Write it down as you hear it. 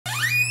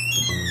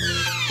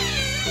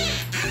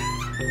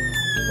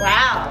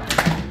Wow.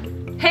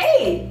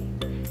 Hey,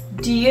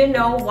 do you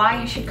know why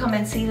you should come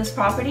and see this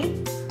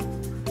property?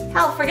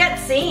 Hell, forget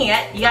seeing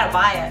it, you gotta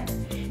buy it.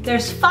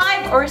 There's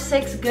 5 or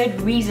 6 good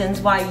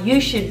reasons why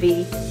you should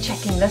be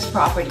checking this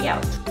property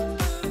out.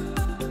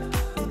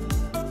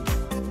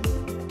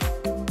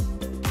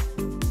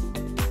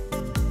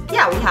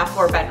 Yeah, we have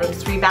 4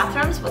 bedrooms, 3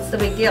 bathrooms. What's the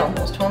big deal?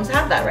 Most homes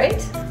have that,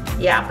 right?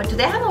 Yeah, but do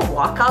they have a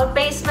walkout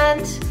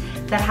basement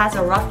that has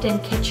a roughed-in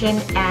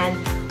kitchen and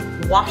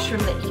washroom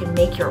that you can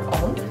make your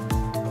own?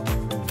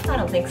 I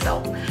don't think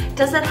so.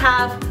 Does it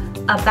have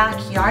a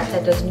backyard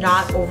that does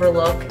not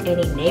overlook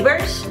any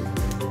neighbors?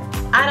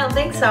 I don't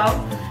think so.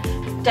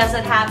 Does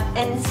it have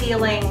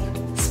in-ceiling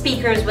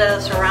speakers with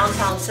a surround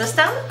sound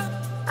system?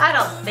 I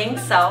don't think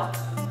so.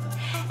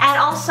 And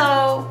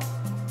also,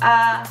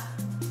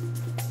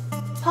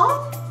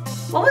 Paul,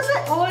 what was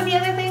it? What were the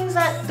other things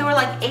that, there were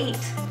like 8?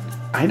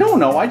 I don't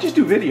know, I just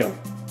do video.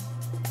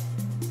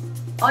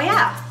 Oh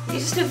yeah, you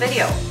just do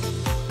video.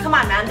 Come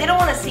on, man, they don't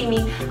want to see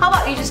me. How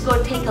about you just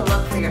go take a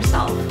look for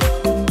yourself?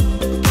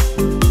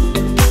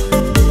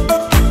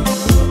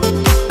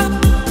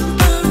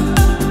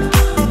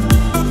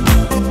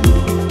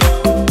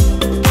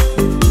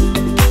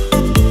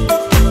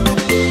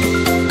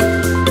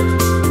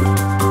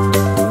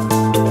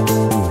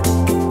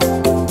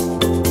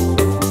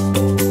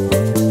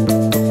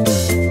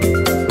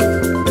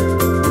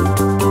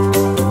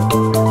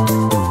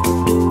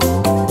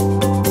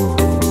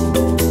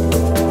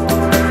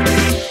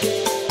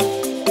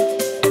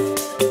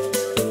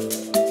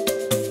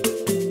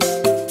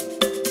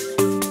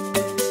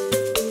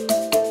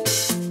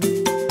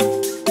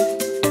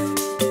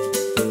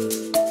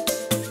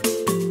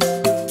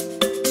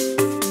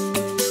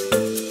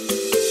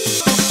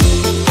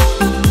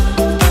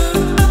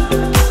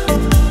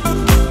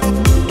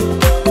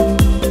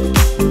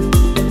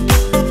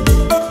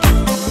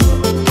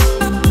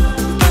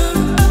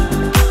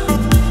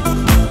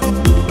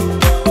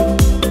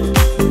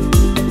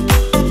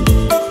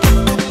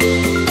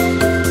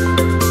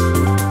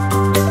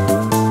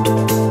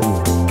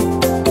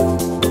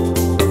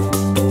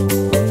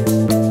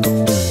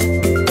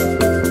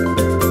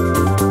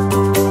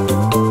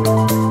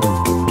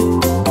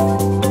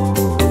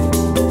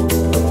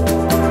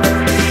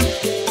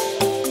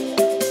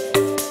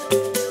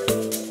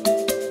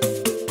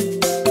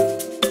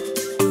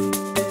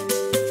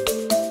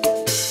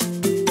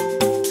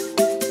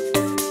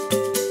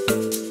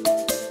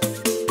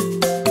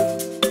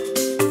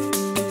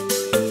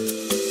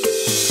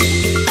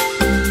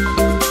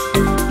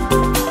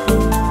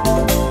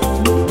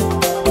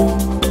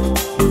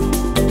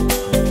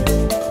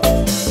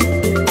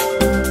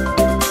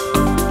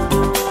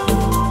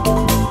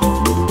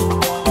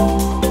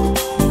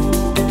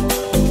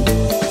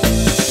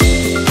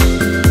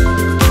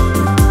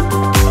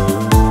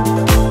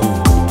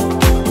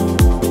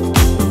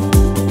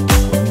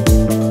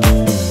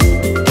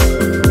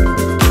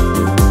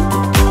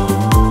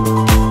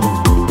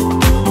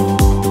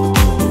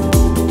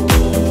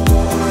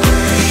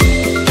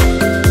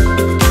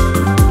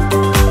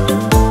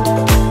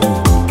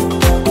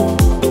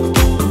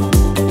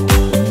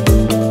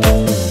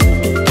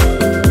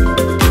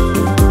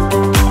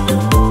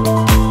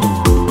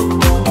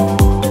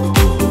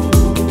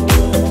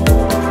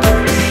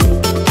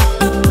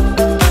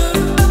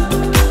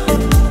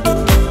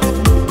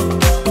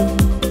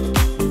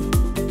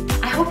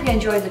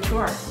 Enjoy the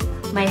tour.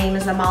 My name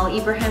is Amal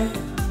Ibrahim,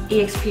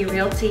 eXp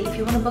Realty. If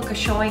you want to book a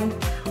showing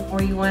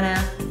or you want to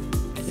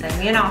send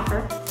me an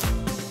offer,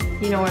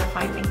 you know where to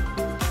find me.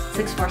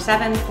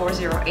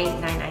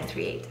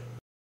 647-408-9938.